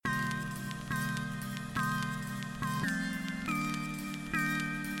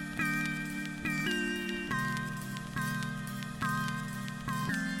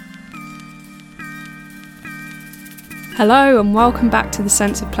Hello and welcome back to the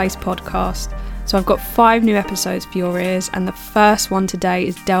Sense of Place podcast. So I've got 5 new episodes for your ears, and the first one today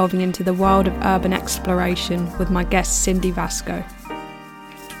is delving into the world of urban exploration with my guest Cindy Vasko.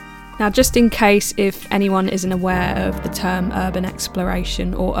 Now, just in case if anyone isn't aware of the term urban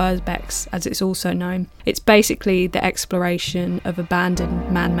exploration, or urbex as it's also known, it's basically the exploration of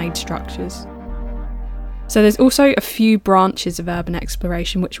abandoned man-made structures. So there's also a few branches of urban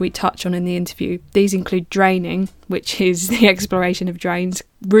exploration which we touch on in the interview. These include draining, which is the exploration of drains,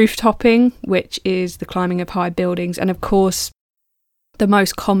 roof-topping, which is the climbing of high buildings, and of course the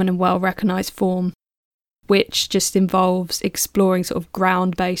most common and well-recognised form, which just involves exploring sort of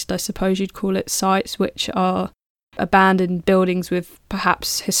ground-based, I suppose you'd call it, sites, which are abandoned buildings with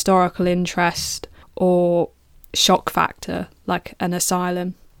perhaps historical interest or shock factor, like an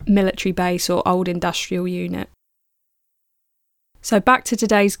asylum, military base or old industrial unit. So back to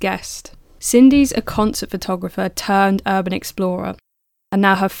today's guest. Cindy's a concert photographer turned urban explorer, and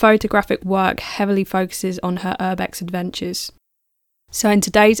now her photographic work heavily focuses on her urbex adventures. So in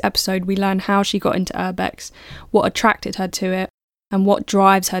today's episode we learn how she got into urbex, what attracted her to it, and what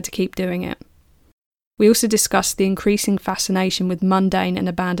drives her to keep doing it. We also discuss the increasing fascination with mundane and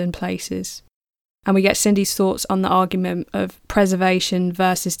abandoned places. And we get Cindy's thoughts on the argument of preservation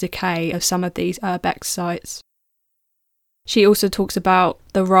versus decay of some of these urbex sites. She also talks about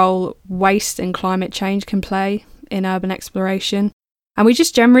the role waste and climate change can play in urban exploration. And we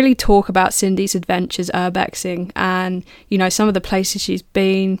just generally talk about Cindy's adventures urbexing and, you know, some of the places she's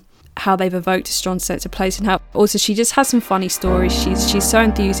been, how they've evoked a strong sense of place, and how also she just has some funny stories. She's so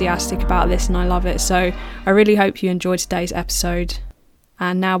enthusiastic about this and I love it. So I really hope you enjoyed today's episode.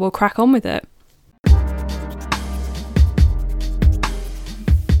 And now we'll crack on with it.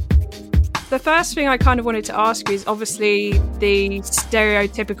 The first thing I kind of wanted to ask you is obviously the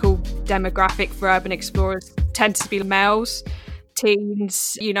stereotypical demographic for urban explorers tends to be males,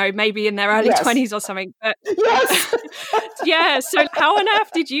 teens, you know, maybe in their early 20s or something. But yes. Yeah, so how on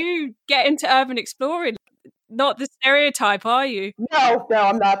earth did you get into urban exploring? Not the stereotype, are you? No,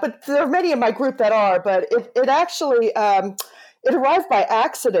 I'm not. But there are many in my group that are. But it actually it arrived by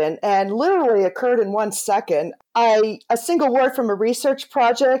accident and literally occurred in 1 second. A single word from a research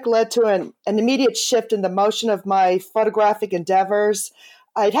project led to an immediate shift in the motion of my photographic endeavors.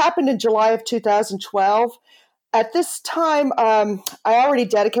 It happened in July of 2012. At this time, I already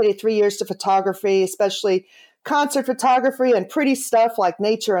dedicated 3 years to photography, especially concert photography and pretty stuff like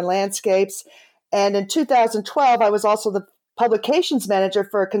nature and landscapes. And in 2012, I was also the publications manager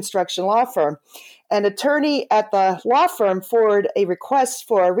for a construction law firm. An attorney at the law firm forwarded a request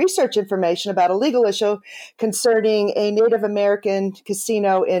for research information about a legal issue concerning a Native American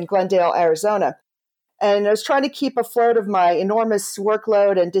casino in Glendale, Arizona. And I was trying to keep afloat of my enormous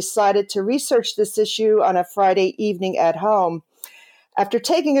workload and decided to research this issue on a Friday evening at home. After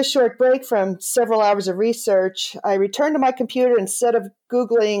taking a short break from several hours of research, I returned to my computer. Instead of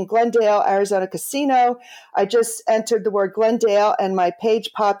Googling Glendale, Arizona casino, I just entered the word Glendale and my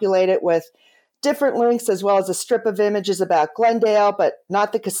page populated with different links as well as a strip of images about Glendale, but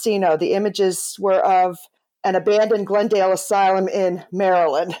not the casino. The images were of an abandoned Glendale asylum in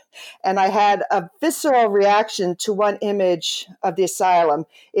Maryland. And I had a visceral reaction to one image of the asylum.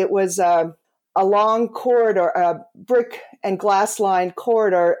 It was a long corridor, a brick and glass lined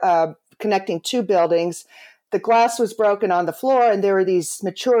corridor connecting 2 buildings. The glass was broken on the floor and there were these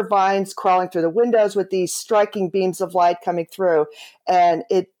mature vines crawling through the windows with these striking beams of light coming through. And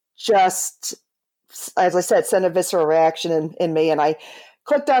it just, as I said, sent a visceral reaction in me. And I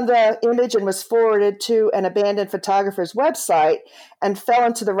clicked on the image and was forwarded to an abandoned photographer's website and fell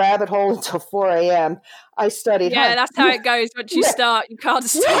into the rabbit hole until 4 a.m. I studied. Yeah, that's how it goes. Once you start, you can't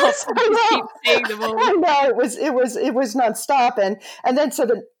stop. Yes, You just keep seeing them all. I know it was nonstop. And then so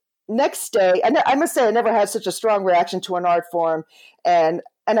the next day, and I must say I never had such a strong reaction to an art form. And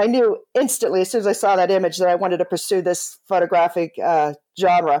I knew instantly as soon as I saw that image that I wanted to pursue this photographic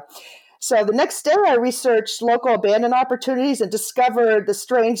genre. So the next day, I researched local abandoned opportunities and discovered the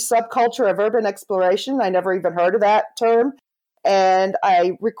strange subculture of urban exploration. I never even heard of that term. And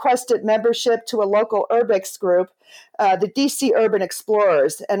I requested membership to a local urbex group, the DC Urban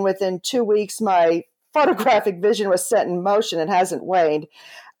Explorers. And within 2 weeks, my photographic vision was set in motion and hasn't waned.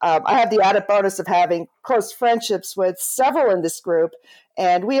 I have the added bonus of having close friendships with several in this group,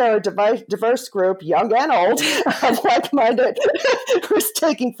 and we are a diverse group, young and old, of like-minded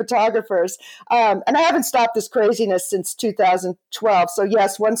risk-taking photographers. And I haven't stopped this craziness since 2012. So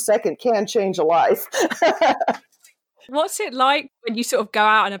yes, 1 second can change a life. What's it like when you sort of go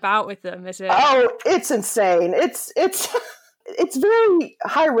out and about with them? Is it? Oh, it's insane. It's It's very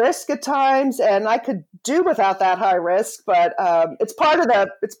high risk at times, and I could do without that high risk, but it's part of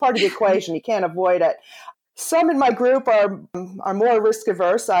the equation. You can't avoid it. Some in my group are more risk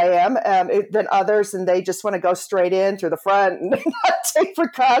averse. I am than others, and they just want to go straight in through the front and not take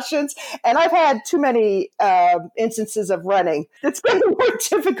precautions. And I've had too many instances of running. It's getting more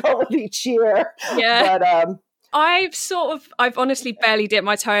difficult with each year. Yeah. But I've honestly barely dipped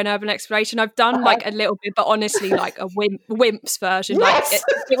my toe in urban exploration. I've done like a little bit, but honestly, like a wimp's version. Yes. Like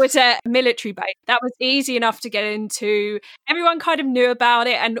it was a military base. That was easy enough to get into. Everyone kind of knew about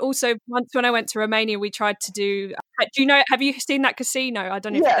it. And also once when I went to Romania, we tried to do you know, have you seen that casino? I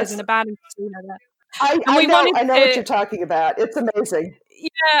don't know if there's an abandoned casino there. I know what you're talking about. It's amazing.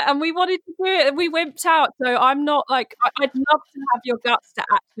 Yeah, and we wanted to do it, and we wimped out. So I'm not like I'd love to have your guts to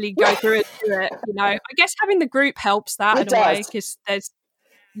actually go through and do it. You know, I guess having the group helps that in a way because there's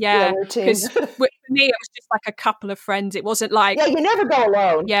because for me it was just like a couple of friends. It wasn't like you never go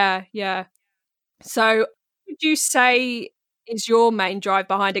alone. Yeah. So, what would you say is your main drive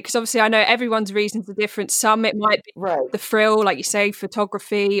behind it? Because obviously, I know everyone's reasons are different. Some it might be the thrill, like you say,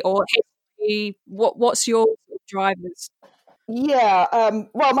 photography or history. What's your drivers? Yeah.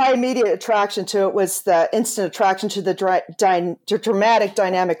 Well, my immediate attraction to it was the instant attraction to the dramatic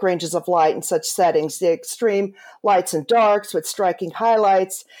dynamic ranges of light in such settings, the extreme lights and darks with striking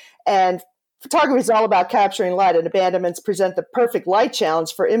highlights. And photography is all about capturing light, and abandonments present the perfect light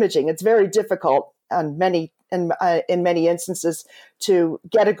challenge for imaging. It's very difficult in many instances to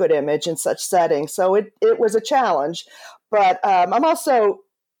get a good image in such settings. So it was a challenge. But I'm also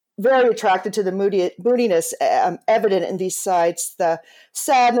very attracted to the moodiness evident in these sites, the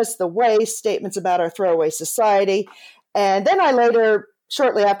sadness, the waste, statements about our throwaway society. And then I later,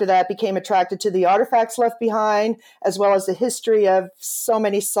 shortly after that, became attracted to the artifacts left behind, as well as the history of so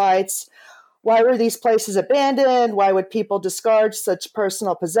many sites. Why were these places abandoned? Why would people discard such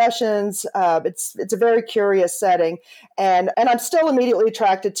personal possessions? It's a very curious setting. And I'm still immediately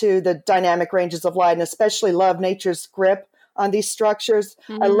attracted to the dynamic ranges of light, and especially love nature's grip on these structures.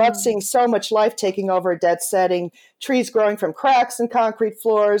 I love seeing so much life taking over a dead setting, trees growing from cracks in concrete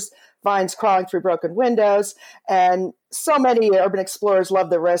floors, vines crawling through broken windows. And so many urban explorers love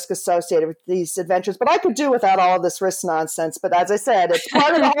the risk associated with these adventures. But I could do without all of this risk nonsense. But as I said, it's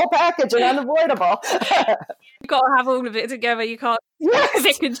part of the whole package and unavoidable. You've got to have all of it together. You can't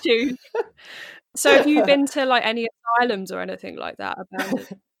pick and choose. So have you been to like any asylums or anything like that?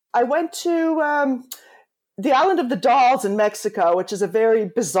 I went to the island of the Dolls in Mexico, which is a very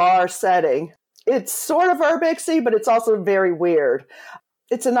bizarre setting. It's sort of urbexy, but it's also very weird.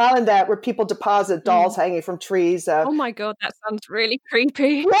 It's an island where people deposit dolls hanging from trees. Oh my God, that sounds really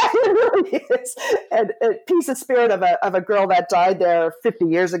creepy. Yeah, it really is. And a piece of spirit of a girl that died there 50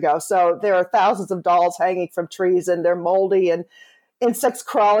 years ago. So there are thousands of dolls hanging from trees, and they're moldy and insects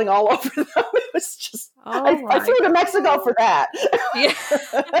crawling all over them. It was just, I flew to Mexico for that.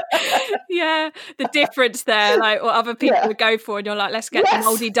 Yeah, the difference there, like what other people would go for, and you're like, let's get the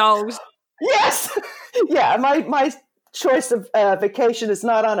moldy dolls. Yes. Yeah, my choice of vacation is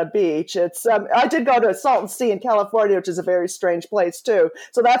not on a beach. It's I did go to Salton Sea in California, which is a very strange place too.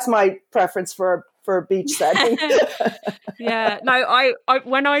 So that's my preference for a beach setting. Yeah, no, I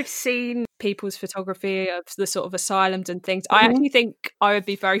when I've seen people's photography of the sort of asylums and things, I actually think I would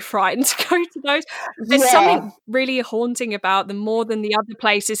be very frightened to go to those. There's something really haunting about them more than the other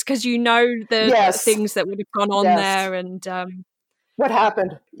places, because you know the things that would have gone on there and what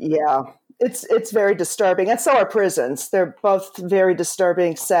happened. Yeah. It's very disturbing, and so are prisons. They're both very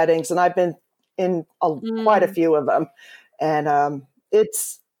disturbing settings, and I've been in quite a few of them, and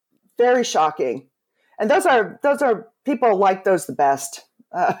it's very shocking. And those are people like those the best.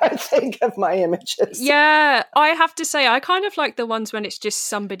 I think of my images. Yeah, I have to say, I kind of like the ones when it's just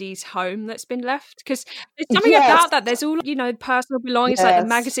somebody's home that's been left, because there's something about that. There's all, personal belongings, like the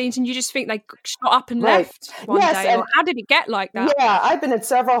magazines, and you just think they shot up and left one day. Or how did it get like that? Yeah, I've been in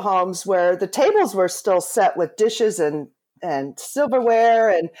several homes where the tables were still set with dishes and silverware,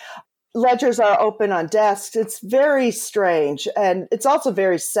 and ledgers are open on desks. It's very strange, and it's also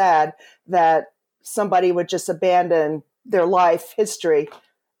very sad that somebody would just abandon their life history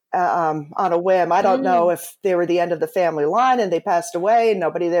on a whim. I don't know if they were the end of the family line and they passed away and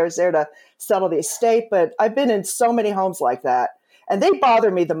nobody there was there to settle the estate, but I've been in so many homes like that, and they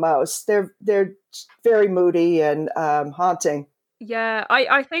bother me the most. They're very moody and haunting. Yeah,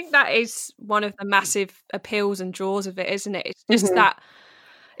 I think that is one of the massive appeals and draws of it, isn't it? It's just that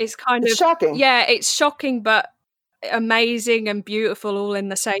it's kind of shocking. Yeah, it's shocking, but amazing and beautiful all in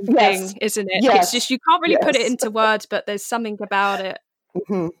the same thing, isn't it? It's just, you can't really put it into words, but there's something about it.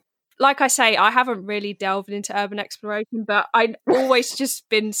 like I say, I haven't really delved into urban exploration, but I've always just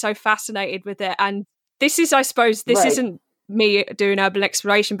been so fascinated with it. And this is, I suppose, this Right. isn't me doing urban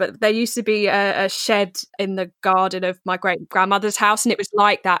exploration, but there used to be a shed in the garden of my great grandmother's house, and it was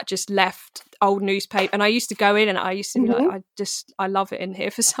like that, just left old newspaper. And I used to go in, and I used to be like, I love it in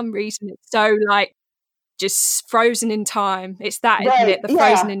here for some reason. It's so like just frozen in time. It's that, isn't Right. it? The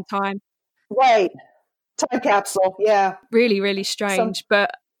frozen Yeah. in time. Right. Time capsule. Yeah. Really, really strange. But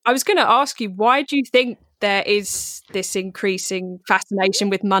I was going to ask you, why do you think there is this increasing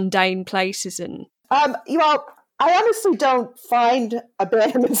fascination with mundane places? And Well, I honestly don't find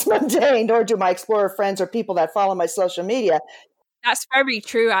abandonments mundane, nor do my explorer friends or people that follow my social media. that's very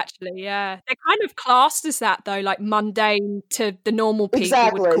true, actually. Yeah. They're kind of classed as that, though, like mundane to the normal people would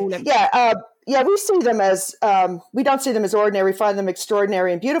Exactly. call them. Yeah. Yeah, we see them as, we don't see them as ordinary, we find them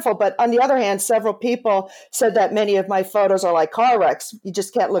extraordinary and beautiful. But on the other hand, several people said that many of my photos are like car wrecks. You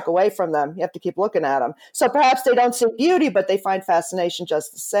just can't look away from them. You have to keep looking at them. So perhaps they don't see beauty, but they find fascination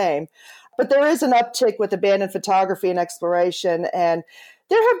just the same. But there is an uptick with abandoned photography and exploration. And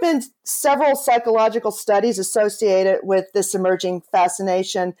there have been several psychological studies associated with this emerging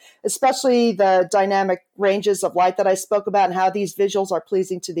fascination, especially the dynamic ranges of light that I spoke about and how these visuals are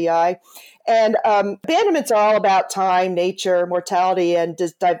pleasing to the eye. And abandonments are all about time, nature, mortality, and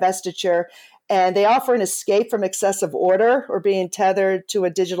divestiture. And they offer an escape from excessive order or being tethered to a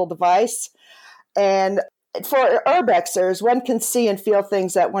digital device. And for urbexers, one can see and feel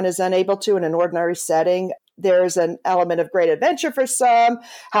things that one is unable to in an ordinary setting. There's an element of great adventure for some.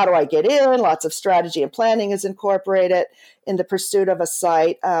 How do I get in? Lots of strategy and planning is incorporated in the pursuit of a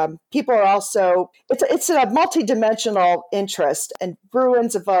site. People are also, it's a multidimensional interest, and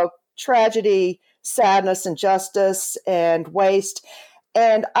ruins evoke tragedy, sadness, injustice, and waste.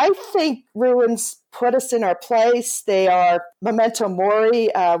 And I think ruins put us in our place. They are memento mori,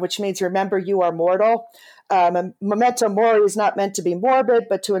 which means remember you are mortal. Memento mori is not meant to be morbid,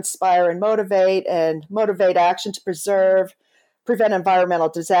 but to inspire and motivate action to prevent environmental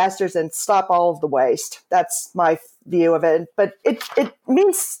disasters and stop all of the waste. That's my view of it. But it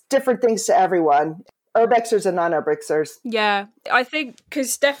means different things to everyone. Urbexers and non-urbexers. Yeah, I think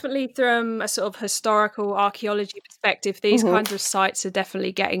because definitely from a sort of historical archaeology perspective, these kinds of sites are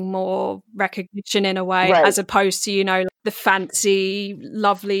definitely getting more recognition in a way, Right. as opposed to, the fancy,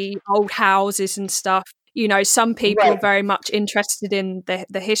 lovely old houses and stuff. Some people are very much interested in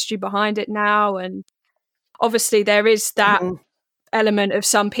the history behind it now. And obviously there is that element of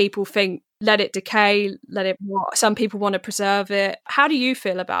some people think, let it decay, let it rot. Some people want to preserve it. How do you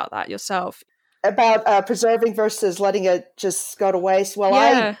feel about that yourself? About preserving versus letting it just go to waste. Well,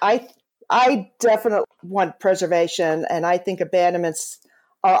 Yeah. I definitely want preservation, and I think abandonments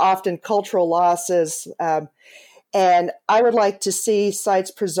are often cultural losses. And I would like to see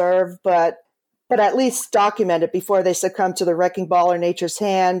sites preserved, but at least documented before they succumb to the wrecking ball or nature's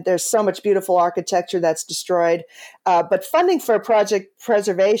hand. There's so much beautiful architecture that's destroyed. But funding for project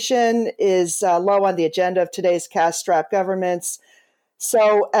preservation is low on the agenda of today's cash-strapped governments.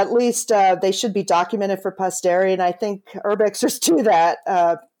 So at least they should be documented for posterity. And I think urbexers do that,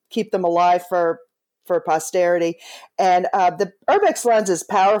 keep them alive for posterity. And the urbex lens is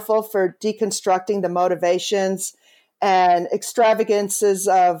powerful for deconstructing the motivations and extravagances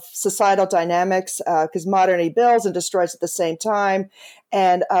of societal dynamics, because modernity builds and destroys at the same time.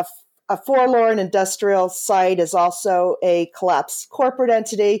 And a forlorn industrial site is also a collapsed corporate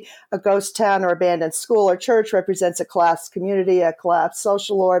entity. A ghost town or abandoned school or church represents a collapsed community, a collapsed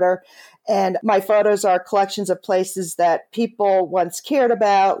social order. And my photos are collections of places that people once cared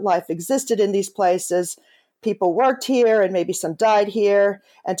about. Life existed in these places. People worked here and maybe some died here.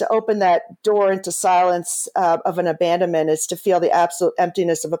 And to open that door into silence of an abandonment is to feel the absolute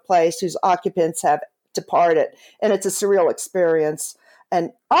emptiness of a place whose occupants have departed. And it's a surreal experience.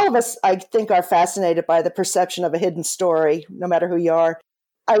 And all of us, I think, are fascinated by the perception of a hidden story, no matter who you are.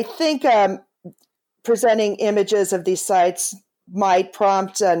 I think presenting images of these sites might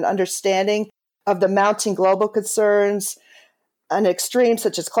prompt an understanding of the mounting global concerns, an extreme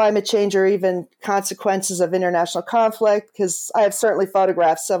such as climate change or even consequences of international conflict, because I have certainly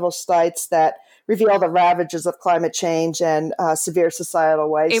photographed several sites that reveal the ravages of climate change and severe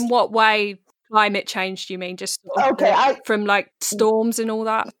societal waste. In what way climate change do you mean? Just sort of from like storms and all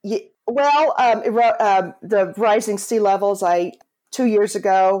that? Yeah, well, the rising sea levels. 2 years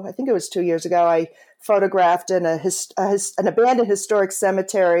ago, I think it was 2 years ago, I photographed an abandoned historic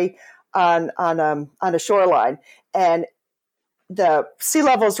cemetery on a shoreline, and the sea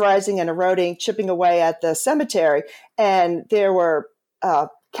levels rising and eroding, chipping away at the cemetery, and there were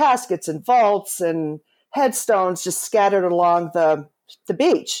caskets and vaults and headstones just scattered along the the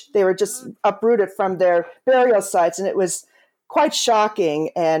beach. They were just uprooted from their burial sites, and it was quite shocking.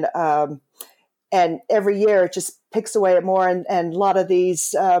 And every year it just picks away at more, and a lot of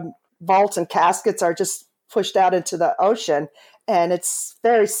these vaults and caskets are just pushed out into the ocean, and it's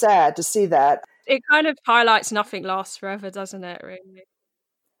very sad to see that. It kind of highlights nothing lasts forever, doesn't it, really?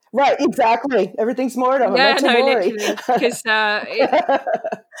 Right, exactly. Everything's mortal. Yeah, no, literally. Because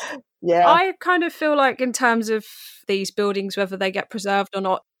yeah, I kind of feel like in terms of these buildings, whether they get preserved or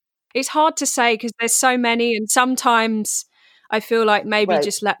not, it's hard to say because there's so many, and sometimes I feel like maybe right.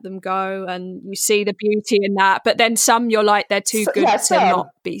 just let them go and you see the beauty in that. But then some you're like, they're too good to not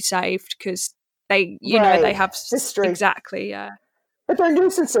be saved because they, you know, they have history. Exactly, yeah. But they're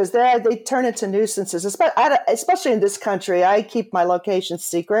nuisances. They turn into nuisances, especially in this country. I keep my locations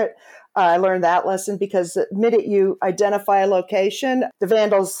secret. I learned that lesson because the minute you identify a location, the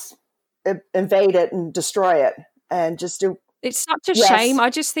vandals invade it and destroy it and just do. It's such a shame. I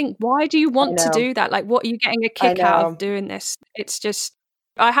just think, why do you want to do that? Like, what are you getting a kick out of doing this? It's just,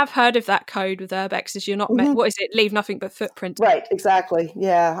 I have heard of that code with urbexes. You're not meant, what is it? Leave nothing but footprints. Right, exactly.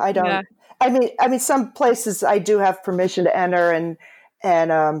 Yeah, I don't. Yeah. I mean, some places I do have permission to enter,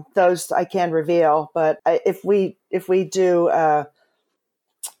 and those I can reveal. But if we do a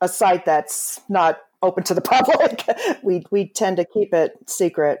site that's not open to the public, we tend to keep it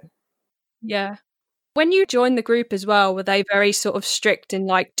secret. Yeah. When you joined the group as well, were they very sort of strict in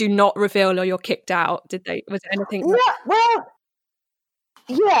like, do not reveal or you're kicked out? Was there anything? Yeah, well,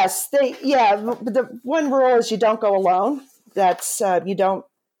 yes, the one rule is you don't go alone. That's you don't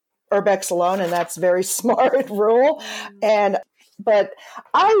urbex alone, and that's a very smart rule. But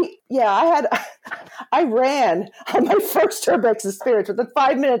I ran on my first urbex experience. Within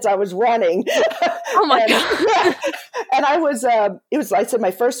 5 minutes, I was running. Oh my God. Yeah. And I was, I said,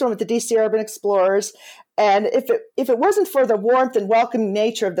 my first one with the DC Urban Explorers. And if it wasn't for the warmth and welcoming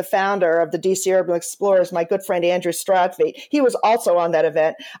nature of the founder of the DC Urban Explorers, my good friend Andrew Stratfy, he was also on that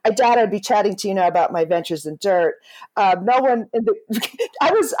event. I doubt I'd be chatting to you now about my ventures in dirt. No one.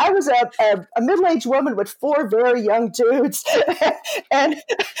 I was a middle-aged woman with 4 very young dudes, and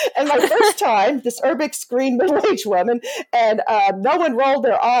my first time, this urbex green middle-aged woman, and no one rolled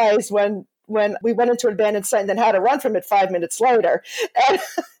their eyes when we went into an abandoned site and then had to run from it 5 minutes later. And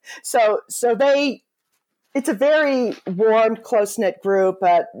so it's a very warm, close-knit group,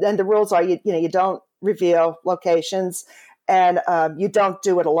 and the rules are, you don't reveal locations, and you don't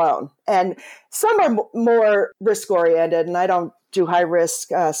do it alone. And some are more risk-oriented, and I don't do high-risk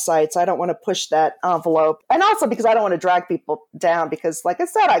sites. I don't want to push that envelope. And also because I don't want to drag people down because, like I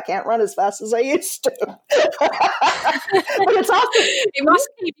said, I can't run as fast as I used to. But it's also... It must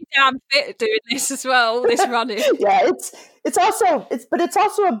keep you damn fit doing this as well, this running. Yeah, it's also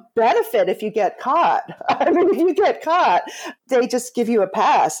a benefit if you get caught. I mean, if you get caught, they just give you a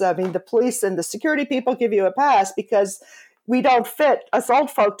pass. I mean, the police and the security people give you a pass because we don't fit, us old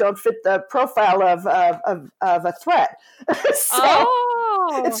folk don't fit the profile of a threat. So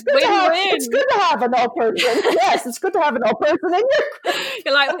it's good to have an old person. Yes, it's good to have an old person in your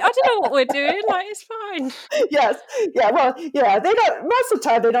You're like, I don't know what we're doing. Like, it's fine. Yes. Yeah. Well, yeah, they don't, most of the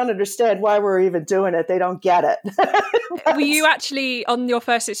time they don't understand why we're even doing it. They don't get it. Were you actually, on your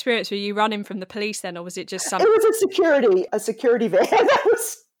first experience, were you running from the police then, or was it just something? It was a security van. That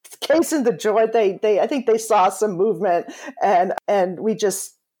was case in the joint. I think they saw some movement, and we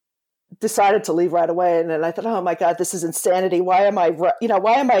just decided to leave right away. And then I thought, oh my God, this is insanity. Why am I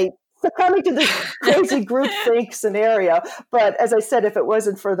succumbing to this crazy groupthink scenario? But as I said, if it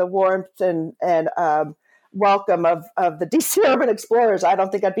wasn't for the warmth and welcome of the DC Urban Explorers, I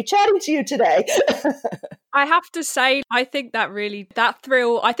don't think I'd be chatting to you today. I have to say, I think that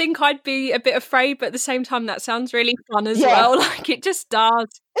thrill, I think I'd be a bit afraid, but at the same time, that sounds really fun as well. Like, it just does.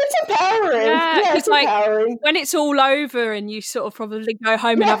 It's empowering. Yeah, it's empowering. When it's all over and you sort of probably go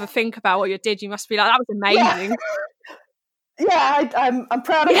home and have a think about what you did, you must be like, that was amazing. Yeah, I'm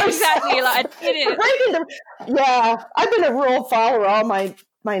proud of myself. Exactly, like, I did it. I've been a rule follower all my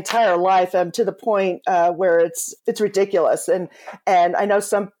entire life, to the point where it's ridiculous, and I know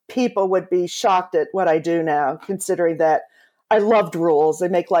some people would be shocked at what I do now, considering that I loved rules; they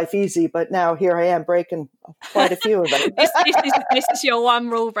make life easy. But now here I am breaking quite a few of them. this is your one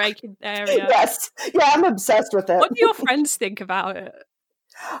rule breaking area. Yes, yeah, I'm obsessed with it. What do your friends think about it?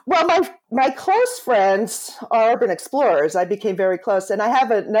 Well, my close friends are urban explorers. I became very close, and I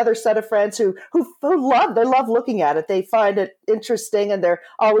have another set of friends who love looking at it. They find it interesting, and they're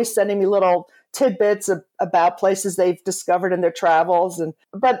always sending me little tidbits about places they've discovered in their travels.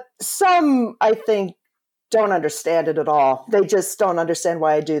 But some, I think, don't understand it at all. They just don't understand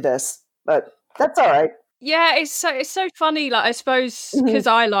why I do this. But that's all right. Yeah, it's so funny. Like, I suppose Mhm. because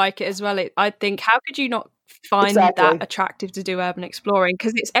I like it as well. I think, how could you not find that Exactly. attractive to do urban exploring?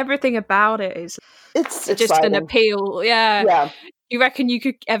 Because it's everything about it is It's just an exciting. appeal. Yeah. Yeah. You reckon you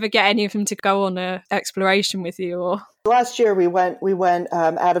could ever get any of them to go on a exploration with you, or? Last year we went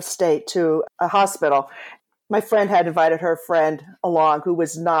out of state to a hospital. My friend had invited her friend along who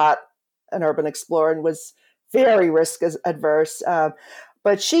was not an urban explorer and was very risk adverse.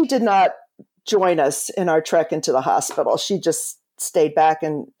 But she did not join us in our trek into the hospital. She just stayed back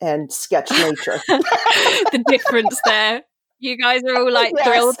and sketched nature. The difference there. You guys are all like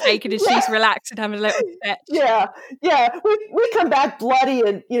thrill Yes. taking, and Yeah. she's relaxed and having a little sketch. Yeah. Yeah. We come back bloody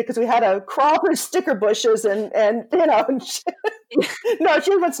and, because we had to crawl through sticker bushes and no,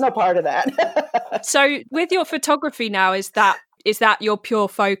 she wants no part of that. So, with your photography now, is that your pure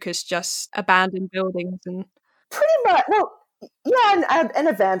focus, just abandoned buildings and? Pretty much. Well, yeah, and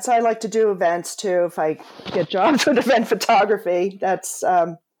events. I like to do events too. If I get jobs with event photography, that's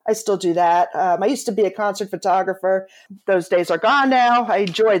I still do that. I used to be a concert photographer. Those days are gone now. I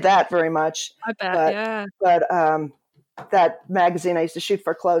enjoyed that very much. I bet, But yeah. that magazine I used to shoot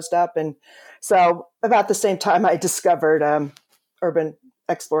for closed up, and so about the same time I discovered urban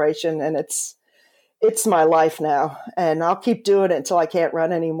exploration, and it's my life now, and I'll keep doing it until I can't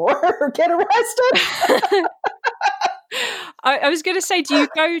run anymore or get arrested. I was going to say, do you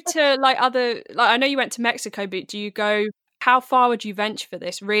go to like other, like, I know you went to Mexico, but do you go, how far would you venture for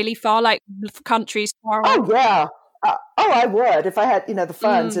this? Really far, like countries far away? Oh yeah. I would if I had the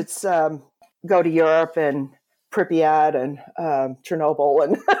funds. Mm, It's go to Europe and Pripyat and Chernobyl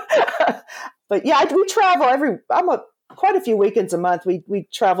and but yeah, we travel quite a few weekends a month. We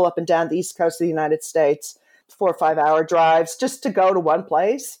travel up and down the east coast of the United States, 4 or 5 hour drives just to go to one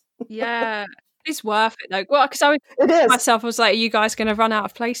place. yeah. It's worth it though. Well, because I was It is. myself, I was like, are you guys going to run out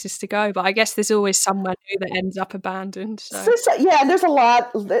of places to go? But I guess there's always somewhere new that ends up abandoned. So, Yeah, and there's a lot.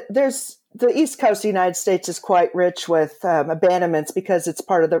 There's the east coast of the United States is quite rich with abandonments because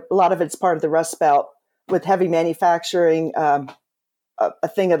a lot of it's part of the Rust Belt with heavy manufacturing, a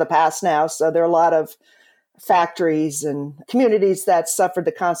thing of the past now. So there are a lot of factories and communities that suffered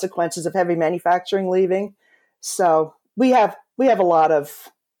the consequences of heavy manufacturing leaving. So we have a lot of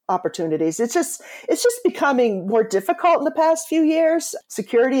opportunities. It's just becoming more difficult in the past few years.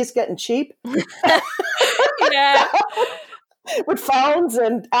 Security is getting cheap yeah. with phones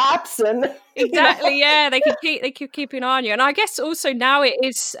and apps and Exactly. Yeah, they keep keeping on you, and I guess also now it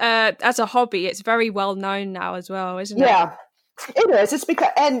is as a hobby, it's very well known now as well, isn't it? yeah, it is. It's because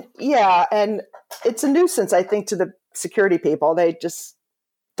and it's a nuisance, I think, to the security people. They just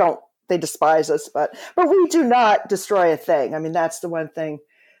don't. They despise us, but we do not destroy a thing. I mean, that's the one thing.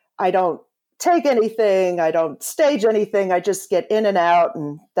 I don't take anything. I don't stage anything. I just get in and out,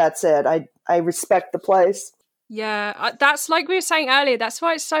 and that's it. I respect the place. Yeah, that's like we were saying earlier. That's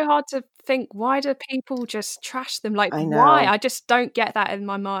why it's so hard to think. Why do people just trash them? Like, I why? know. I just don't get that in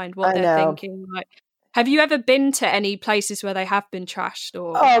my mind. What I they're know. thinking. Like, have you ever been to any places where they have been trashed?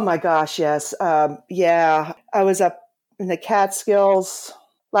 Or Oh my gosh, yes. Yeah, I was up in the Catskills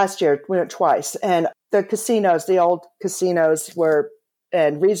last year. We went twice, and the old casinos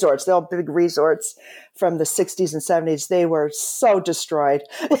and resorts, the old big resorts from the 60s and 70s, they were so destroyed.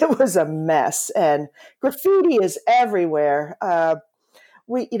 It was a mess, and graffiti is everywhere.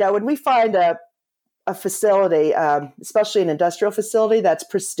 When we find a facility, especially an industrial facility that's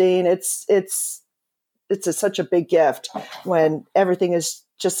pristine, such a big gift when everything is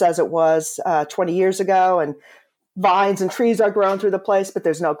just as it was 20 years ago, and vines and trees are grown through the place, but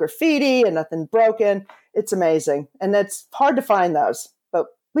there's no graffiti and nothing broken. It's amazing. And it's hard to find those, but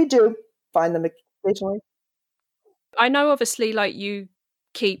we do find them occasionally. I know, obviously, like you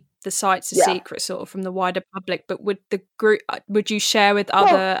keep the sites a Yeah. secret, sort of from the wider public. But would the group? Would you share with Well,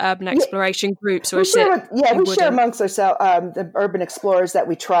 other urban yeah, exploration groups, or is it you we share wouldn't? amongst ourselves, the urban explorers that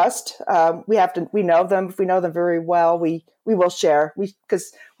we trust. We know them. If we know them very well, we will share.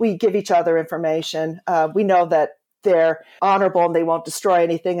 Because we give each other information. We know that they're honorable and they won't destroy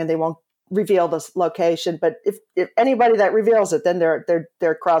anything and they won't reveal this location. But if anybody that reveals it, then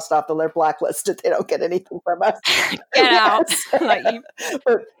they're crossed off they're blacklisted. They don't get anything from us. Get out! Yes. Like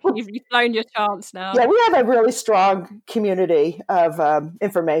But you've blown your chance now. yeah, we have a really strong community of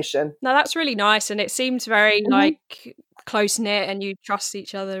information. No, that's really nice, and it seems very Mhm. like close knit, and you trust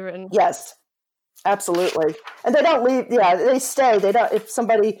each other. And Yes, absolutely. And they don't leave. Yeah, they stay. They don't. If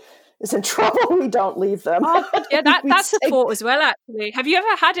somebody is in trouble, we don't leave them. oh, yeah, We that's a stay. thought as well. Actually, have you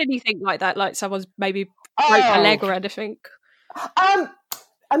ever had anything like that? Like someone's maybe broke a Oh, leg or anything? um,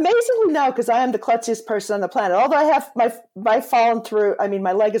 amazingly no, because I am the klutziest person on the planet. Although I have my fallen through. I mean,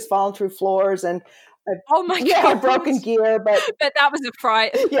 my leg has fallen through floors, and Oh my yeah, God. broken gear, but that was a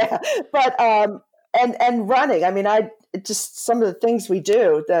fright. yeah, but and running. I mean, just some of the things we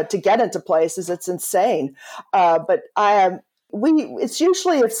do to get into places, it's insane. But I am. It's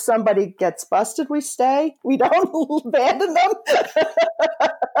usually if somebody gets busted, we stay. We don't abandon them.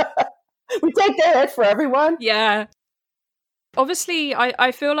 We take their hit for everyone. Yeah. Obviously,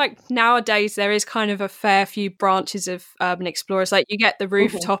 I feel like nowadays there is kind of a fair few branches of urban explorers. Like you get the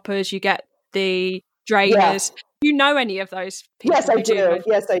roof-toppers, you get the drainers. Yeah. You know any of those people? Yes, I do.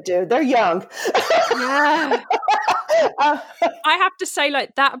 Yes, I do. They're young. Yeah. I have to say,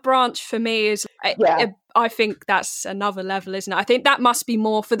 like, that branch for me is, I think that's another level, isn't it? I think that must be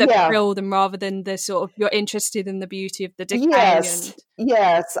more for the thrill than rather than the sort of, you're interested in the beauty of the decay.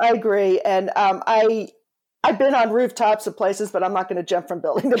 Yes, I agree. And I've been on rooftops of places, but I'm not going to jump from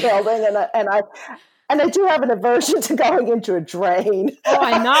building to building. And I do have an aversion to going into a drain. Oh,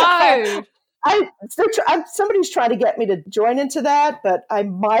 I know. Somebody's trying to get me to join into that, but I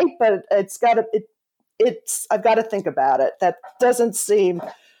might. But I've got to think about it. That doesn't seem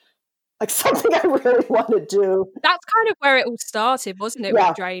like something I really want to do. That's kind of where it all started, wasn't it?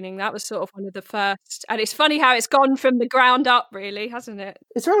 With draining. That was sort of one of the first. And it's funny how it's gone from the ground up, really, hasn't it?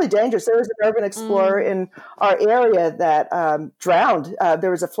 It's really dangerous. There was an urban explorer in our area that drowned. There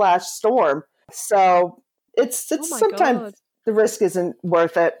was a flash storm. So it's sometimes God. The risk isn't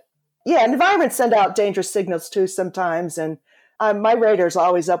worth it. Yeah, and environments send out dangerous signals too sometimes. And my radar's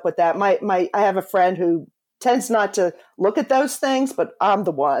always up with that. I have a friend who tends not to look at those things, but I'm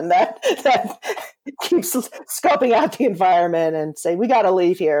the one that keeps scoping out the environment and say, we got to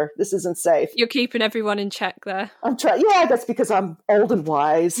leave here. This isn't safe. You're keeping everyone in check there. I'm trying. Yeah, that's because I'm old and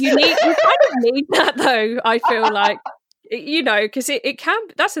wise. You kind of need that though, I feel like. You know, because it can,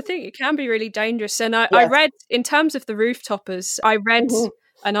 that's the thing, it can be really dangerous. And I read, in terms of the roof-toppers, I read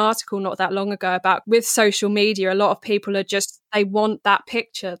an article not that long ago about with social media, a lot of people are just, they want that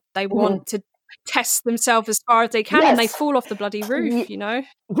picture. They want to test themselves as far as they can and they fall off the bloody roof, you know?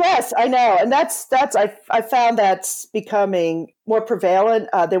 Yes, I know. And that's I found that's becoming more prevalent.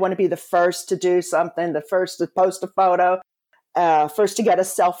 They want to be the first to do something, the first to post a photo, first to get a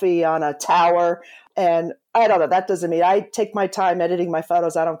selfie on a tower. And I don't know, that doesn't mean I take my time editing my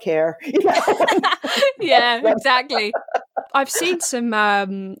photos. I don't care. You know? Yeah, exactly. I've seen some,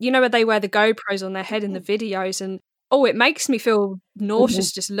 you know, where they wear the GoPros on their head in the videos, and it makes me feel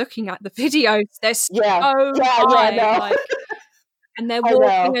nauseous just looking at the videos. They're so high, like, and they're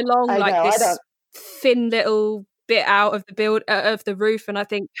walking along like this thin little bit out of the of the roof, and I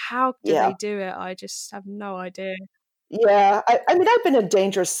think, how do they do it? I just have no idea. Yeah, I mean, I've been in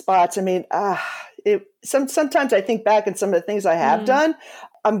dangerous spots. I mean, sometimes I think back on some of the things I have done.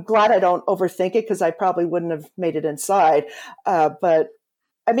 I'm glad I don't overthink it because I probably wouldn't have made it inside. But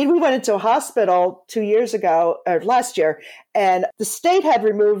I mean, we went into a hospital 2 years ago, or last year, and the state had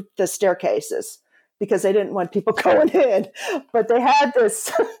removed the staircases because they didn't want people going in. But they had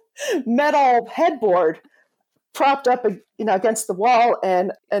this metal headboard propped up, against the wall,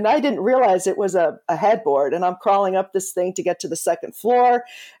 and I didn't realize it was a headboard. And I'm crawling up this thing to get to the second floor.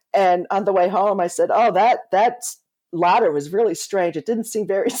 And on the way home, I said, "Oh, that ladder was really strange. It didn't seem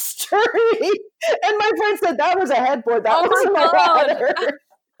very sturdy." And my friend said, "That was a headboard. That wasn't a ladder."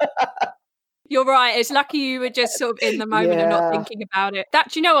 You're right. It's lucky you were just sort of in the moment and not thinking about it. Do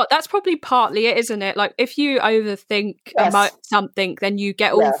you know what? That's probably partly it, isn't it? Like if you overthink something, then you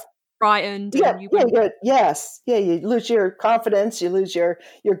get all frightened. And you lose your confidence, you lose your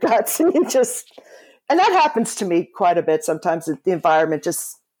guts, and and that happens to me quite a bit. Sometimes the environment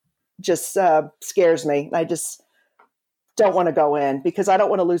just scares me. I just don't want to go in because I don't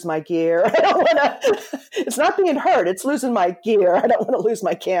want to lose my gear. I don't want to. It's not being hurt; it's losing my gear. I don't want to lose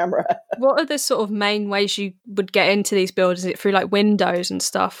my camera. What are the sort of main ways you would get into these buildings? Is it through like windows and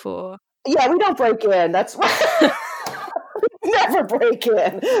stuff, or? Yeah, we don't break in. That's why. Never break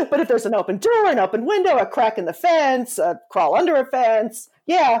in. But if there's an open door, an open window, a crack in the fence, crawl under a fence,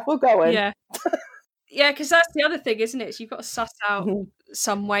 we'll go in. Yeah. Yeah, because that's the other thing, isn't it? You've got to suss out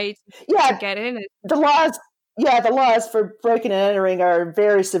some way to get in. The laws for breaking and entering are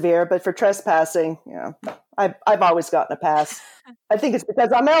very severe, but for trespassing, I've always gotten a pass. I think it's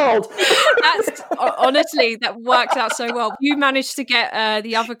because I'm old. That's honestly, that works out so well. You managed to get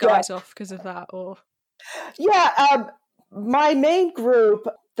the other guys off because of that, or? Yeah, my main group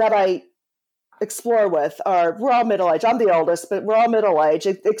that I explore with we're all middle-aged. I'm the oldest, but we're all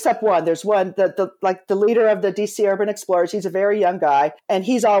middle-aged, except one. There's one, the leader of the DC Urban Explorers. He's a very young guy, and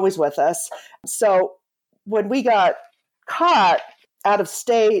he's always with us. So when we got caught, out of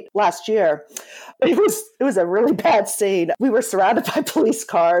state last year. It was a really bad scene. We were surrounded by police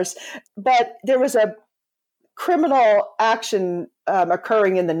cars, but there was a criminal action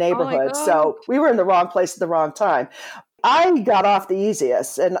occurring in the neighborhood. Oh, so we were in the wrong place at the wrong time. I got off the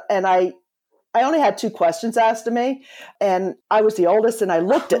easiest, and I only had 2 questions asked of me, and I was the oldest, and I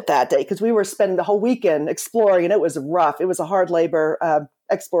looked at that day because we were spending the whole weekend exploring, and it was rough. It was a hard labor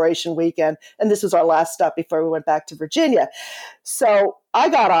exploration weekend, and this was our last stop before we went back to Virginia. So I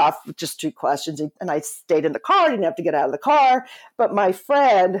got off with just 2 questions, and I stayed in the car. I didn't have to get out of the car. But my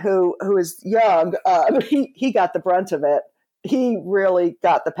friend, who is young, he got the brunt of it. He really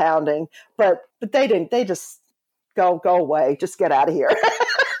got the pounding, but they didn't. They just go away. Just get out of here.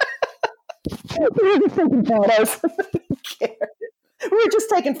 We were just taking photos. We were just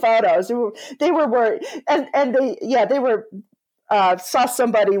taking photos. They were worried, and they were saw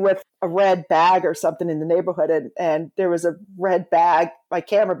somebody with a red bag or something in the neighborhood, and there was a red bag. My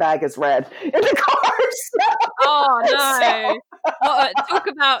camera bag is red in the car. Oh no! Talk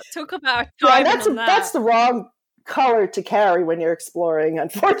about timing on that. That's the wrong color to carry when you're exploring,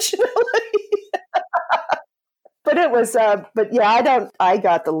 unfortunately. But it was, I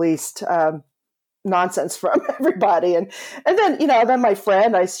got the least nonsense from everybody, and then then my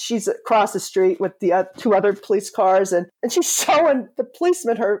friend, she's across the street with the 2 other police cars, and she's showing the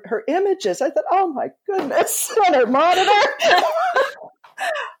policeman her images. I thought, oh my goodness, on her monitor.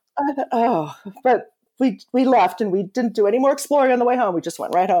 I thought, oh, but we left, and we didn't do any more exploring on the way home. We just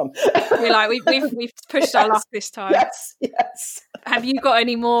went right home. We're like, we've pushed our luck this time. Yes. Have you got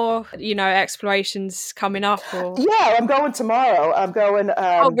any more, explorations coming up? Or? Yeah, I'm going tomorrow. I'm going.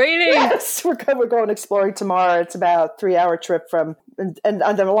 Oh, really? Yes, we're going exploring tomorrow. It's about a 3-hour trip from and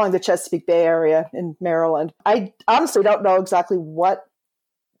I'm along the Chesapeake Bay area in Maryland. I honestly don't know exactly what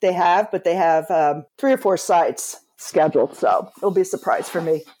they have, but they have 3 or 4 sites scheduled, so it'll be a surprise for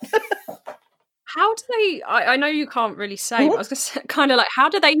me. How do they, I know you can't really say, but I was going to say, kind of like, how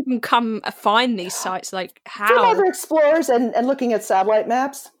do they even come find these sites? Like, how? From other explorers and looking at satellite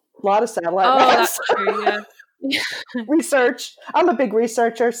maps. A lot of satellite maps. Oh, that's true, yeah. Research. I'm a big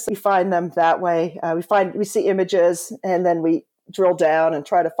researcher, so we find them that way. We see images, and then we drill down and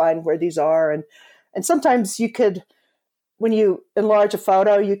try to find where these are. And sometimes when you enlarge a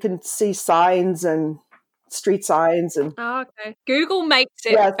photo, you can see signs and street signs. And okay. Google makes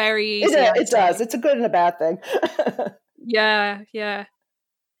it very easy. It does. It's a good and a bad thing. Yeah.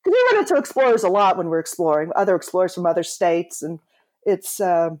 We run into explorers a lot when we're exploring, other explorers from other states, and it's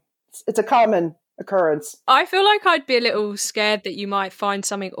a common occurrence. I feel like I'd be a little scared that you might find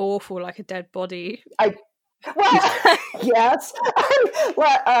something awful like a dead body. Yes.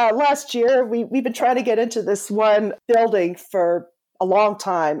 Last year, we've been trying to get into this one building for a long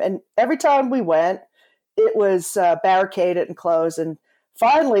time, and every time we went, it was barricaded and closed. And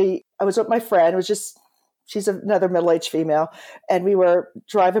finally, I was with my friend. She's another middle-aged female. And we were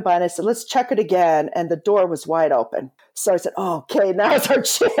driving by, and I said, let's check it again. And the door was wide open. So I said, okay, now's our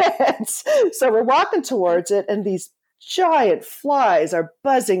chance. So we're walking towards it, and these giant flies are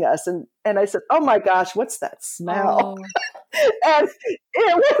buzzing us. And I said, oh my gosh, what's that smell? Oh. And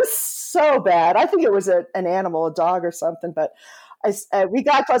it was so bad. I think it was an animal, a dog or something, but we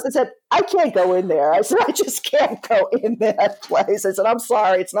got close. I said, I can't go in there. I said, I just can't go in that place. I said, I'm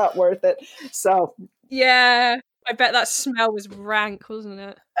sorry, it's not worth it. So yeah, I bet that smell was rank, wasn't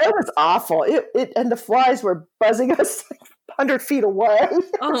it? It was awful. It and the flies were buzzing us 100 feet away.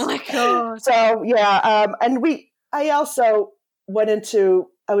 Oh my god. So yeah, I also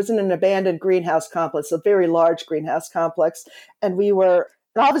I was in an abandoned greenhouse complex, a very large greenhouse complex, and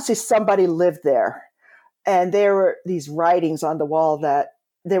obviously somebody lived there. And there were these writings on the wall that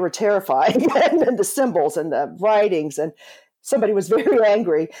they were terrifying, and the symbols and the writings. And somebody was very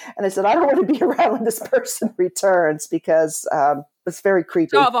angry. And I said, I don't want to be around when this person returns because it's very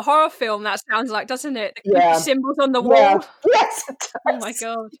creepy. Out of a horror film, that sounds like, doesn't it? The creepy symbols on the wall. Yes, it does. Oh my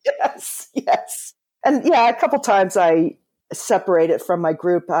God. Yes. And a couple times I separated from my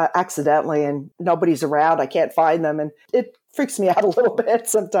group accidentally, and nobody's around. I can't find them. And it freaks me out a little bit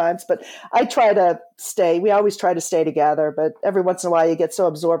sometimes, but I try to stay. We always try to stay together, but every once in a while you get so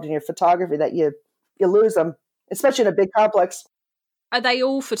absorbed in your photography that you lose them, especially in a big complex. Are they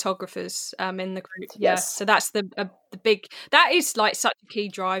all photographers in the group? Yes. Yeah. So that's the big, that is like such a key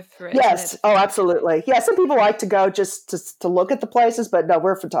drive for it. Yes. Isn't it? Oh, absolutely. Yeah. Some people like to go just to look at the places, but no,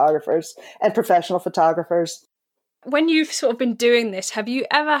 we're photographers and professional photographers. When you've sort of been doing this, have you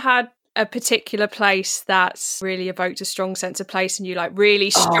ever had a particular place that's really evoked a strong sense of place and you like really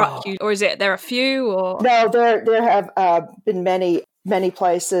struck you? Or is it there are a few? Or no, there have been many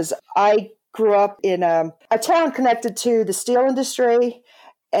places. I grew up in a town connected to the steel industry,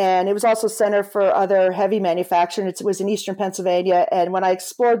 and it was also a center for other heavy manufacturing. It was in eastern Pennsylvania. And when I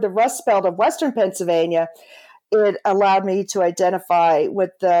explored the Rust Belt of western Pennsylvania, it allowed me to identify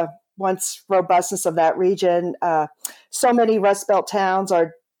with the once robustness of that region. So many Rust Belt towns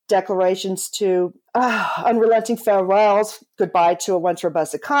are declarations to unrelenting farewells, goodbye to a once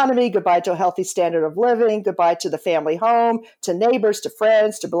robust economy, goodbye to a healthy standard of living, goodbye to the family home, to neighbors, to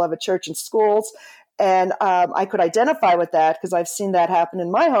friends, to beloved church and schools. And I could identify with that because I've seen that happen in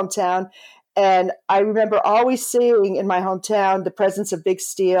my hometown. And I remember always seeing in my hometown the presence of big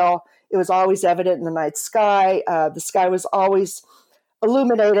steel. It was always evident in the night sky. The sky was always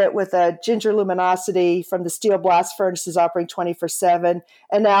illuminated with a ginger luminosity from the steel blast furnaces operating 24/7.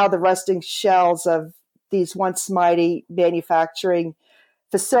 And now the rusting shells of these once mighty manufacturing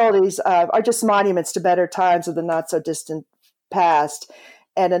facilities are just monuments to better times of the not so distant past.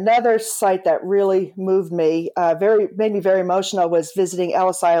 And another site that really moved me, made me very emotional, was visiting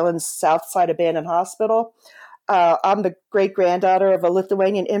Ellis Island's Southside Abandoned Hospital. I'm the great-granddaughter of a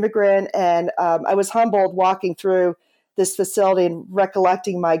Lithuanian immigrant, and I was humbled walking through this facility and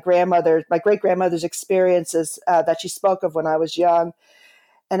recollecting my great-grandmother's experiences that she spoke of when I was young.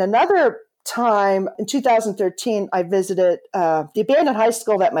 And another time, in 2013, I visited the abandoned high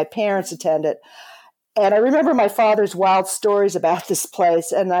school that my parents attended. And I remember my father's wild stories about this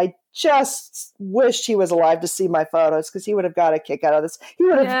place, and I just wished he was alive to see my photos because he would have got a kick out of this. He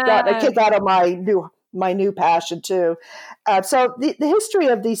would have gotten a kick out of my new passion too. So the history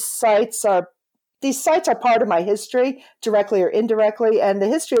of these sites are part of my history, directly or indirectly, and the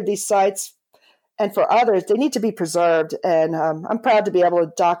history of these sites, and for others, they need to be preserved. And I'm proud to be able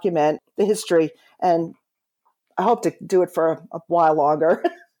to document the history, and I hope to do it for a while longer.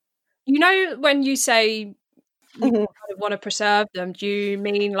 You know, when you say you kind of want to preserve them, do you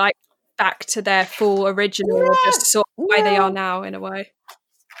mean like back to their full original, or just sort of the way they are now in a way?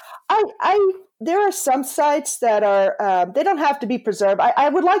 There are some sites that are, they don't have to be preserved. I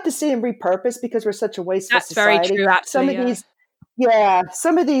would like to see them repurposed because we're such a wasteful society. That's very true, actually.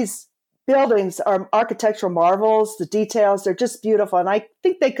 Some of these buildings are architectural marvels. The details, they're just beautiful. And I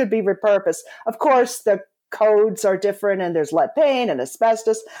think they could be repurposed. Of course, the codes are different and there's lead paint and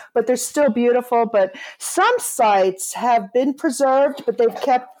asbestos, but they're still beautiful. But some sites have been preserved, but they've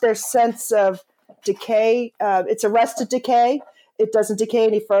kept their sense of decay. It's arrested decay. It doesn't decay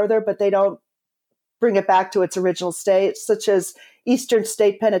any further, but they don't bring it back to its original state, such as Eastern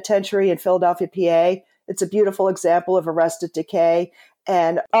State Penitentiary in Philadelphia, PA. It's a beautiful example of arrested decay.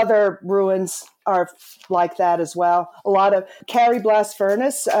 And other ruins are like that as well. A lot of Cary Blast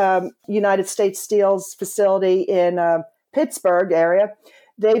Furnace, United States Steel's facility in Pittsburgh area,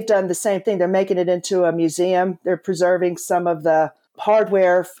 they've done the same thing. They're making it into a museum. They're preserving some of the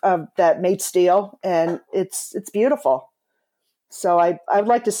hardware that made steel, and it's beautiful. So I would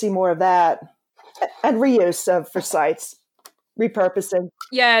like to see more of that, and reuse for sites. Repurposing.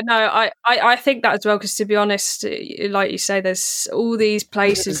 Yeah, no, I think that as well, because to be honest, like you say, there's all these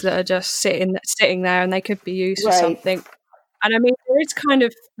places that are just sitting there and they could be used for something. And I mean, there is kind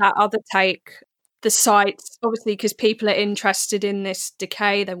of that other take, the sites, obviously, because people are interested in this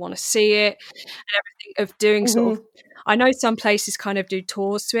decay, they want to see it and everything, of doing sort of, I know some places kind of do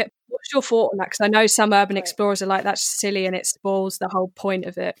tours to it. What's your thought on that? Because I know some urban explorers are like, that's silly and it spoils the whole point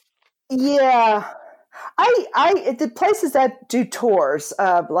of it. Yeah. The places that do tours,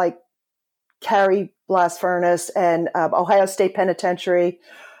 like Cary Blast Furnace and Ohio State Penitentiary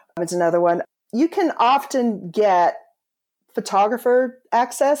is another one. You can often get photographer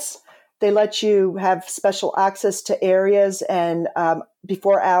access. They let you have special access to areas and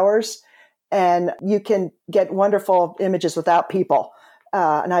before hours, and you can get wonderful images without people.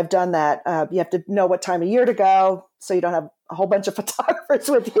 And I've done that. You have to know what time of year to go, so you don't have a whole bunch of photographers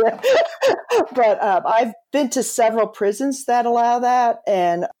with you. But I've been to several prisons that allow that,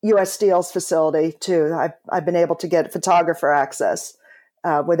 and U.S. Steel's facility too. I've been able to get photographer access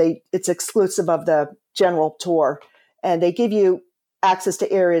where it's exclusive of the general tour, and they give you access to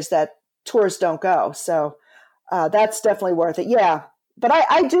areas that tours don't go. So that's definitely worth it. Yeah, but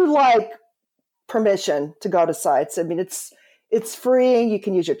I do like permission to go to sites. I mean, it's freeing. You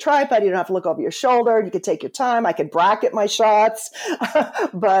can use your tripod. You don't have to look over your shoulder. You can take your time. I can bracket my shots,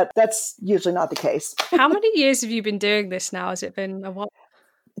 but that's usually not the case. How many years have you been doing this now? Has it been a while?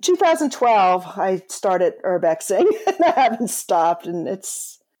 2012, I started urbexing, and I haven't stopped. And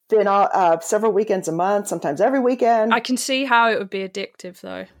it's been several weekends a month, sometimes every weekend. I can see how it would be addictive,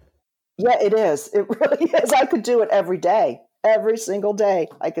 though. Yeah, it is. It really is. I could do it every day, every single day.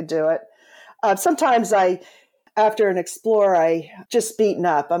 I could do it. Sometimes after an explorer, I just beaten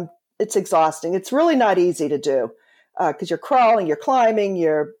up. it's exhausting. It's really not easy to do because you're crawling, you're climbing,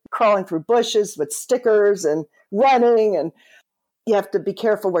 you're crawling through bushes with stickers and running, and you have to be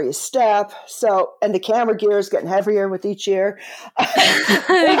careful where you step. So, and the camera gear is getting heavier with each year.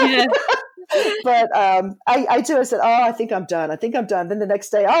 Yeah. But I do. I said, "Oh, I think I'm done. Then the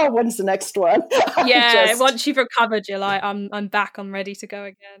next day, oh, when's the next one?" Yeah. Once you've recovered, you're like, I'm back. I'm ready to go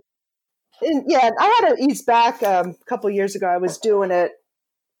again. And I had to ease back a couple of years ago. I was doing it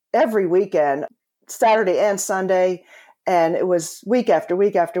every weekend, Saturday and Sunday, and it was week after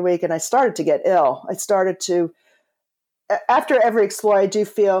week after week. And I started to get ill. I started to, after every explore, I do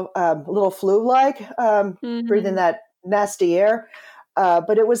feel a little flu-like, breathing that nasty air.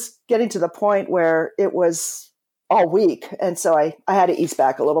 But it was getting to the point where it was all week. And so I had to ease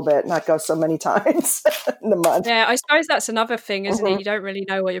back a little bit, not go so many times in the month. Yeah, I suppose that's another thing, isn't it? You don't really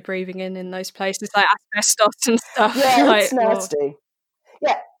know what you're breathing in those places, like asbestos and stuff. Yeah, like, it's nasty.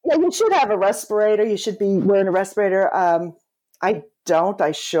 Yeah, you should have a respirator. You should be wearing a respirator. I don't.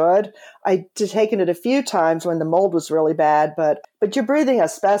 I should. I did taken it a few times when the mold was really bad, but you're breathing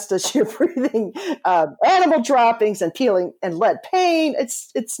asbestos. You're breathing animal droppings and peeling and lead paint.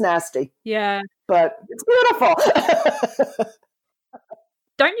 It's nasty. Yeah, but it's beautiful.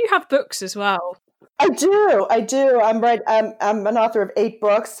 Don't you have books as well? I do. I'm an author of 8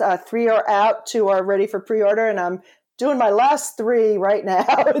 books. 3 are out, 2 are ready for pre-order, and I'm doing my last 3 right now.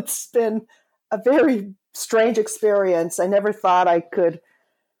 It's been a very strange experience. I never thought I could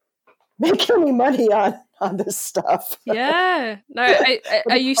make any money on this stuff. Yeah. No,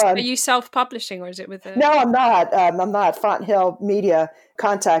 are you self-publishing, or is it with No, I'm not. I'm not. Fountain Hill Media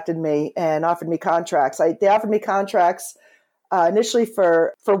contacted me and offered me contracts. They offered me contracts initially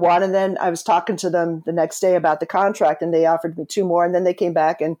for 1, and then I was talking to them the next day about the contract, and they offered me 2 more, and then they came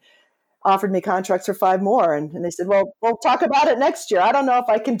back and offered me contracts for 5 more, and they said, "Well, we'll talk about it next year." I don't know if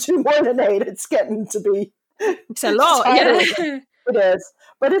I can do more than 8. It's getting to be it's a lot. Yeah. It is,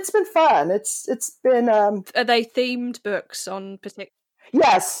 but it's been fun. It's been. Are they themed books on particular?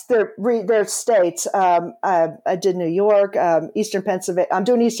 Yes, they're states. I did New York, Eastern Pennsylvania. I'm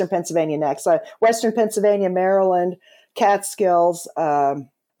doing Eastern Pennsylvania next. Western Pennsylvania, Maryland, Catskills,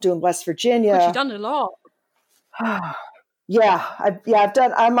 doing West Virginia. You've done a lot. Yeah, I've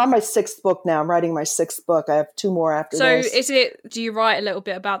done. I'm on my 6th book now. I'm writing my 6th book. I have 2 more after this. So, do you write a little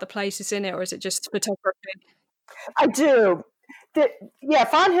bit about the places in it, or is it just photography? I do.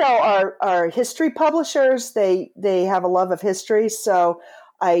 Fountain Hill are history publishers. They have a love of history, so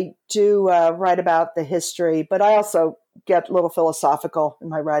I do write about the history, but I also get a little philosophical in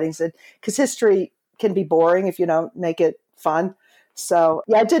my writings, because history can be boring if you don't make it fun. So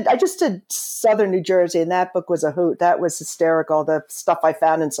I just did Southern New Jersey, and that book was a hoot. That was hysterical. The stuff I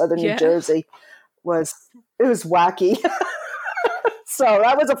found in Southern New Jersey was wacky. So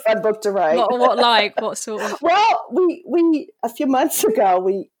that was a fun book to write. What sort of? Well, we a few months ago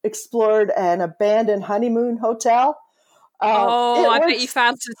we explored an abandoned honeymoon hotel. I bet you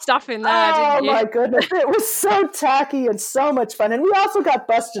found some stuff in there, didn't you? Oh my goodness, it was so tacky and so much fun, and we also got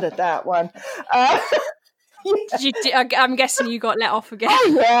busted at that one. I'm guessing you got let off again.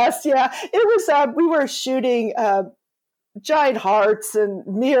 Oh yes, yeah. It was. We were shooting giant hearts and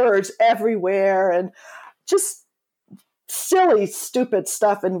mirrors everywhere, and just silly, stupid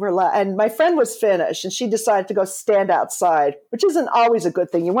stuff. And and my friend was Finnish, and she decided to go stand outside, which isn't always a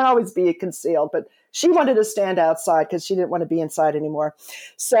good thing. You won't always be concealed, but she wanted to stand outside because she didn't want to be inside anymore.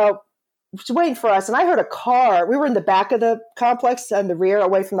 So she's waiting for us, and I heard a car. We were in the back of the complex and the rear,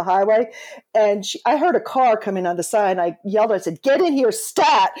 away from the highway, and I heard a car coming on the side. And I yelled, I said, "Get in here,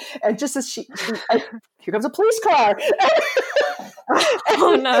 stat!" And just as here comes a police car.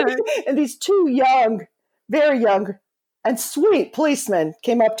 Oh no! And these 2 young, very young, and sweet policemen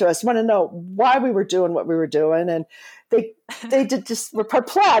came up to us, want to know why we were doing what we were doing, and they just were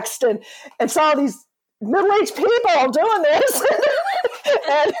perplexed and saw these middle-aged people doing this.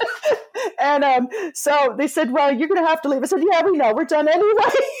 And so they said, "Well, you're going to have to leave." I said, "Yeah, we know. We're done anyway."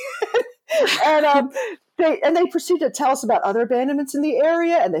 And they proceeded to tell us about other abandonments in the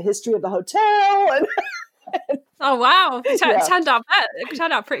area and the history of the hotel. And oh wow, it turned out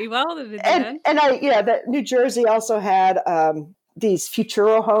pretty well. That New Jersey also had these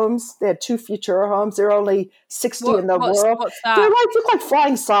Futuro homes. They had 2 Futuro homes. There are only 60 in the world. What's that? They look like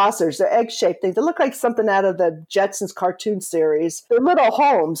flying saucers. They're egg-shaped things. They look like something out of the Jetsons cartoon series. They're little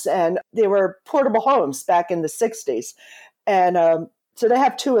homes, and they were portable homes back in the 60s. And so they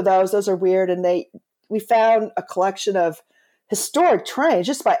have 2 of those. Those are weird. And we found a collection of historic trains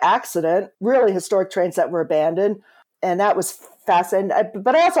just by accident, really historic trains that were abandoned. And that was fascinating.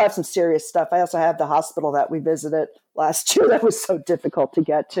 But I also have some serious stuff. I also have the hospital that we visited last year that was so difficult to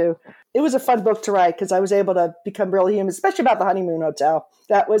get to. It was a fun book to write because I was able to become really human, especially about the honeymoon hotel.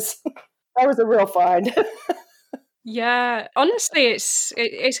 That was a real find. Yeah, honestly,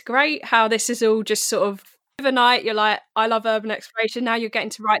 it's great how this is all just sort of overnight. You're like, I love urban exploration. Now you're getting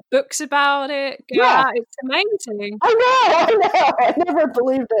to write books about it. Yeah, it's amazing. I know. I never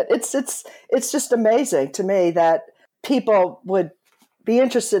believed it. It's just amazing to me that people would be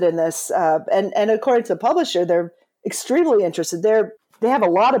interested in this. And according to the publisher, they're extremely interested. They have a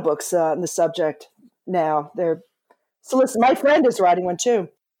lot of books on the subject now. So listen, my friend is writing one too.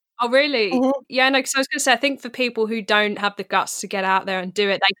 Oh, really? Mm-hmm. Yeah, no, because I was going to say, I think for people who don't have the guts to get out there and do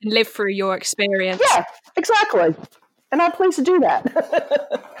it, they can live through your experience. Yeah, exactly. And I'm pleased to do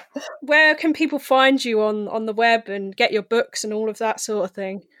that. Where can people find you on the web and get your books and all of that sort of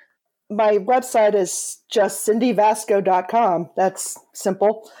thing? My website is just cindyvasko.com. That's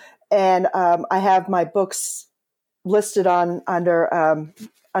simple. And I have my books listed under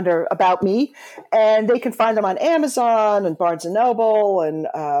About Me, and they can find them on Amazon and Barnes & Noble and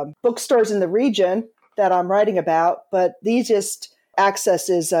bookstores in the region that I'm writing about. But the easiest access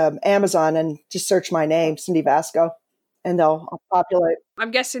is Amazon, and just search my name, Cindy Vasko, and I'll populate.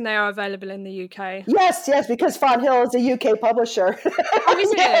 I'm guessing they are available in the UK. Yes, because Font Hill is a UK publisher. Oh,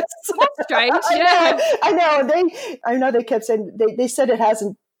 is Yes. it? That's strange. Yeah, I know. I know they kept saying they said it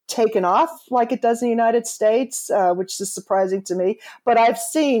hasn't taken off like it does in the United States, which is surprising to me. But I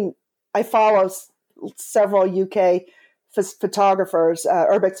follow several UK photographers,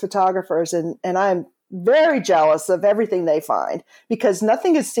 urbex photographers, and I'm very jealous of everything they find because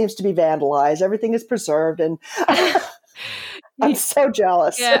nothing seems to be vandalized. Everything is preserved, and I'm so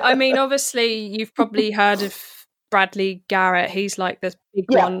jealous. Yeah, I mean, obviously, you've probably heard of Bradley Garrett. He's like the big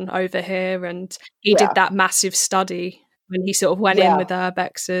one over here, and he did that massive study when he sort of went in with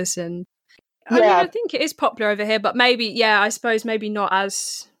urbexers. And I mean, I think it is popular over here, but maybe, I suppose maybe not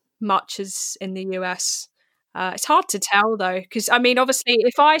as much as in the US. It's hard to tell though, because I mean, obviously,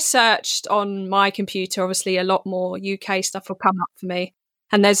 if I searched on my computer, obviously a lot more UK stuff will come up for me.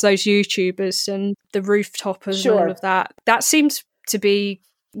 And there's those YouTubers and the rooftoppers and all of that. That seems to be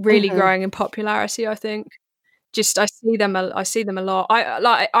really growing in popularity, I think. Just I see them a lot.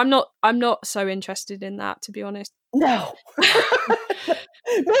 I'm not so interested in that, to be honest. No.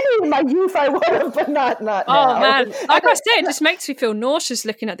 Maybe in my youth I would have, but not now. Oh man, like I said, it just makes me feel nauseous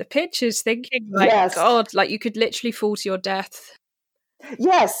looking at the pictures, thinking like, God, like you could literally fall to your death.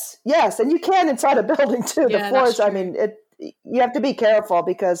 Yes, and you can inside a building too. The floors, I mean, you have to be careful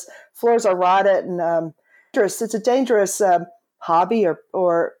because floors are rotted and it's a dangerous hobby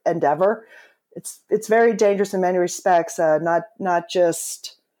or endeavor. It's very dangerous in many respects. Not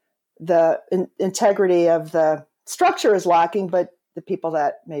just the integrity of the structure is lacking, but the people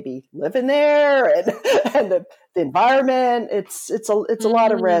that maybe live in there and the environment. It's a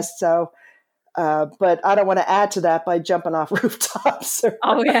lot of risk. So, but I don't want to add to that by jumping off rooftops.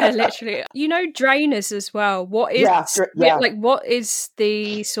 Oh yeah, literally. You know, drainers as well. What is like? What is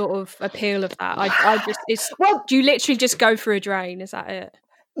the sort of appeal of that? Do you literally just go for a drain? Is that it?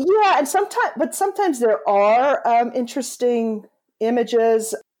 Yeah, and sometimes there are interesting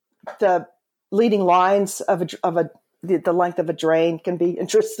images. The leading lines of the length of a drain can be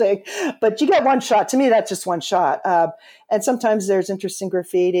interesting, but you get one shot. To me, that's just one shot. And sometimes there's interesting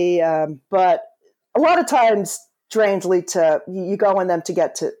graffiti, but a lot of times drains lead to you go in them to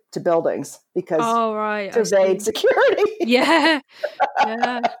get to buildings because to evade security. Yeah.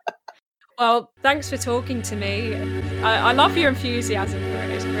 Well, thanks for talking to me. I love your enthusiasm for it.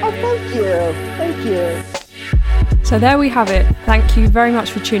 It's brilliant. Thank you. So there we have it. Thank you very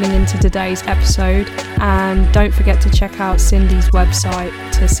much for tuning into today's episode. And don't forget to check out Cindy's website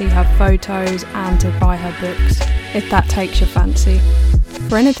to see her photos and to buy her books, if that takes your fancy.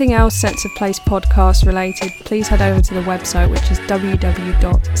 For anything else Sense of Place podcast related, please head over to the website, which is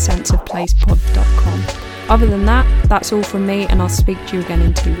www.senseofplacepod.com. Other than that, that's all from me, and I'll speak to you again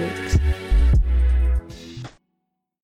in 2 weeks.